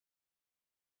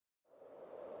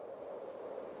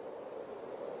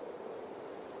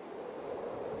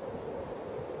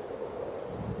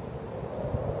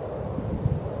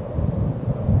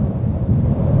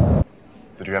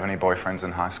you have any boyfriends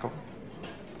in high school?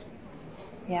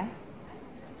 Yeah.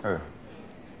 Who?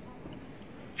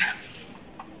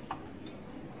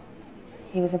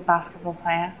 He was a basketball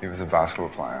player. He was a basketball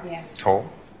player? Yes. Tall?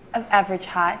 Of average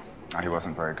height. Oh, he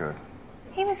wasn't very good.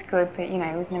 He was good, but, you know,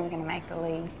 he was never going to make the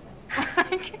league.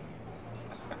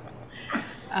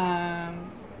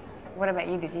 What about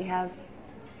you? Did you have...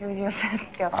 Who was your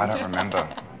first girlfriend? I don't remember.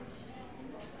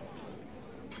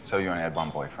 So you only had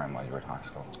one boyfriend while you were in high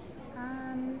school?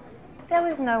 There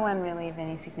was no one really of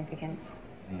any significance.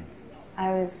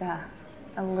 I was a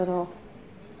little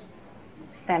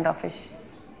standoffish.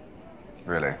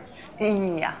 Really?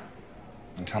 Yeah.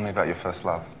 And tell me about your first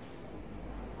love.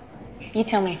 You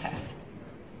tell me first.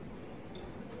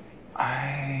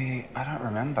 I don't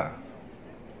remember.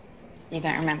 You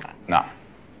don't remember? No.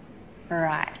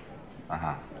 Right.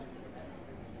 Uh-huh.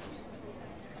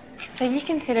 So you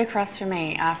can sit across from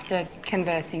me after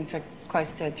conversing for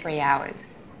close to 3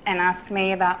 hours and ask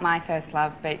me about my first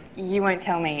love, but you won't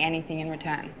tell me anything in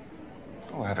return.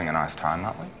 We're having a nice time,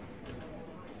 aren't we?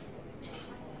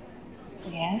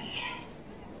 Yes.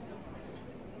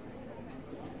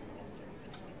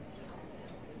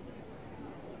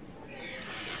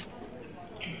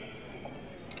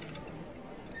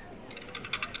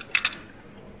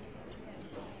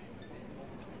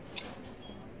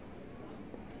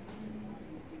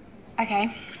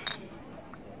 Okay.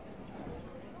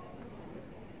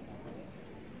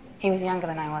 He was younger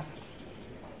than I was.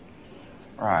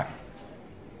 Right.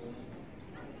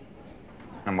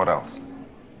 And what else?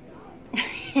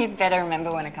 You'd better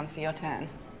remember when it comes to your turn.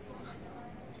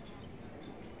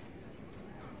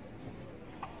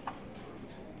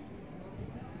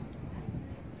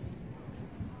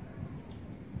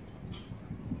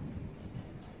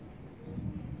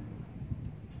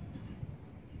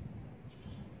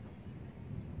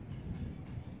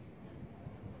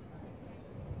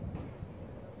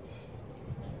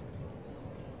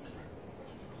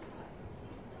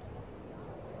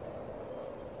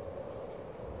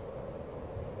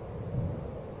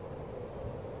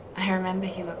 I remember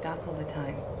he looked up all the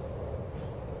time.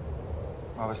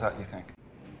 Why was that, you think?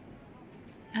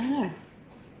 I don't know.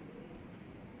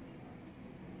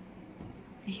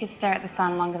 He could stare at the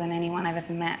sun longer than anyone I've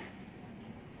ever met.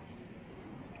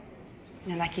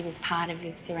 You know, like he was part of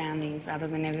his surroundings rather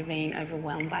than ever being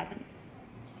overwhelmed by them.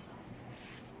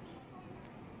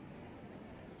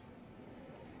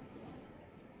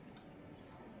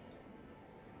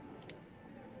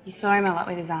 You saw him a lot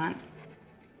with his aunt.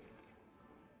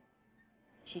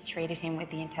 She treated him with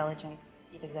the intelligence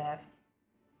he deserved.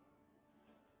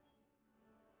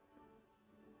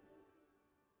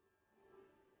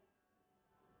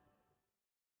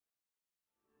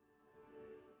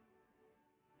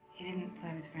 He didn't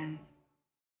play with friends.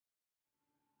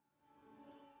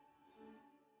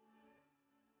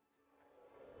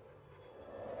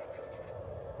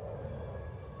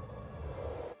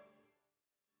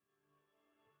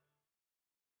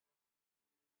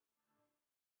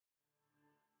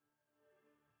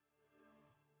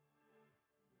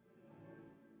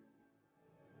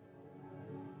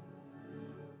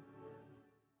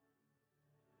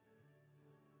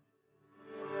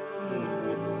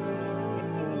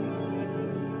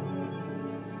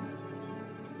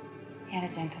 He had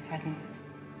a gentle presence.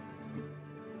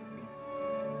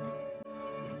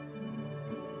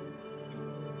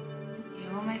 You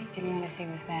almost didn't notice he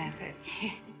was there, but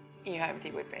you hoped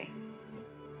he would be.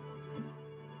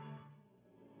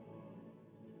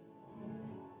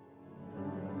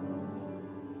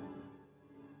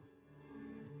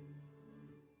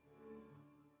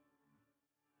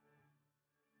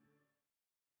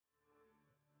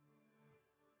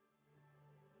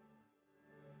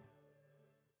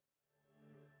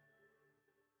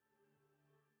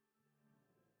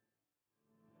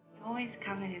 He always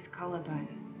covered his collarbone.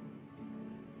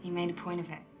 He made a point of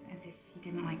it, as if he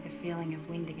didn't like the feeling of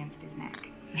wind against his neck.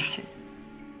 Which is...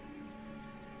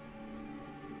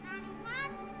 91,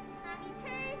 92,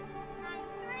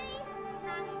 93,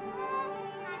 94,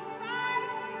 95,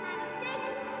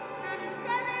 96,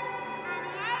 97,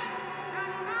 98,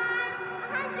 99,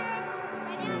 100,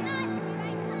 radio 9,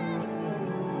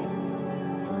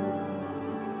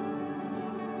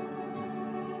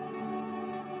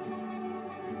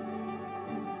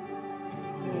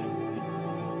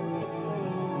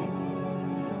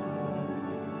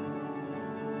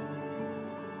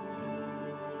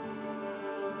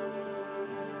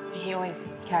 He always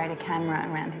carried a camera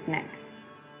around his neck.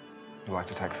 You like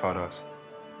to take photos?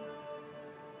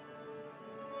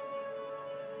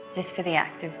 Just for the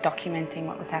act of documenting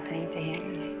what was happening to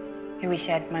him, who he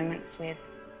shared moments with,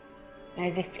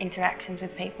 As if interactions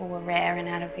with people were rare and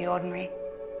out of the ordinary.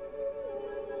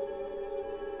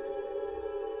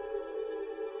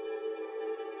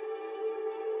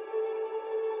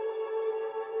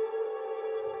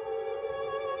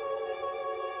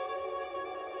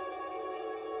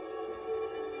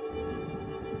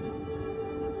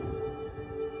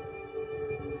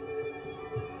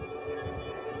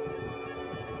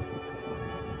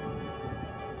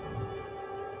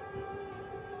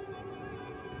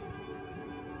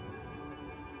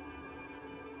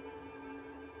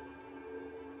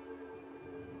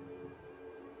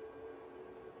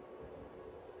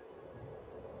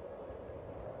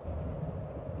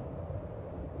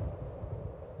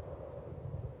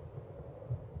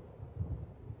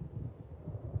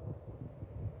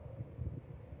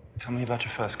 Tell me about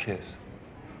your first kiss.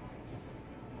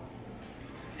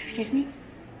 Excuse me?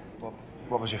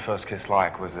 What was your first kiss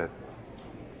like? Was it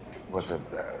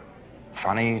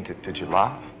funny? Did you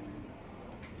laugh?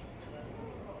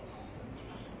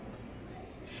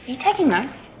 Are you taking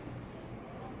notes?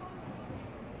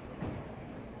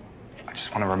 I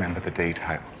just want to remember the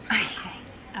details.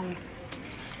 Okay.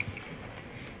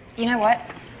 You know what,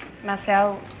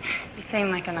 Marcel, you seem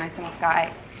like a nice enough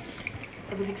guy.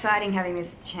 It was exciting having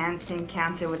this chance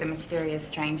encounter with a mysterious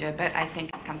stranger, but I think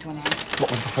it's come to an end. What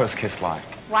was the first kiss like?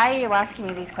 Why are you asking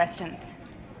me these questions?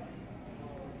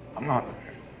 I'm not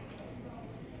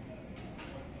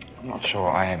sure.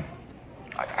 I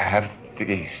have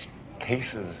these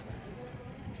pieces.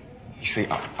 You see,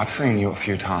 I've seen you a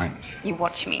few times. You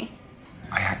watch me.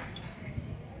 I have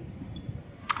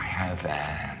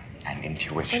an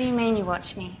intuition. What do you mean you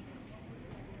watch me?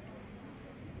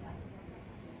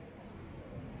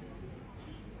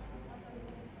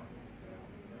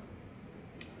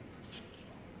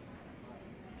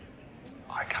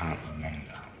 I can't remember.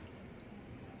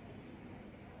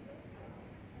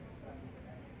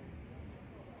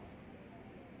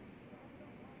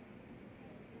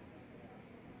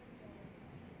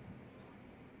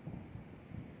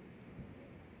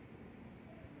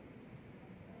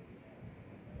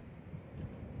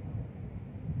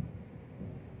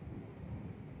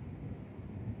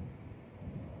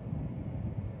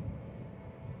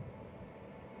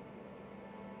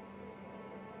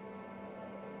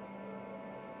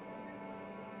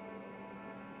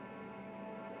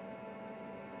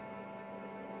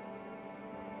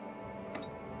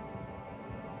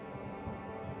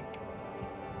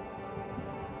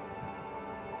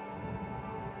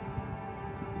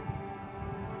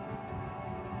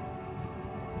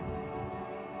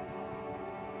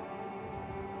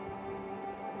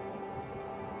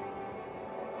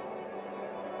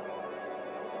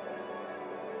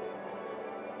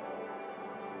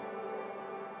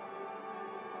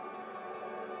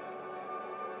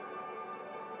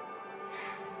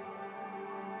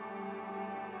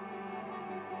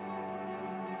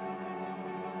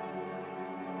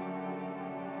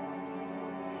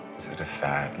 Is it a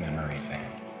sad memory then?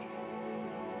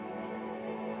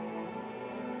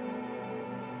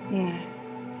 No.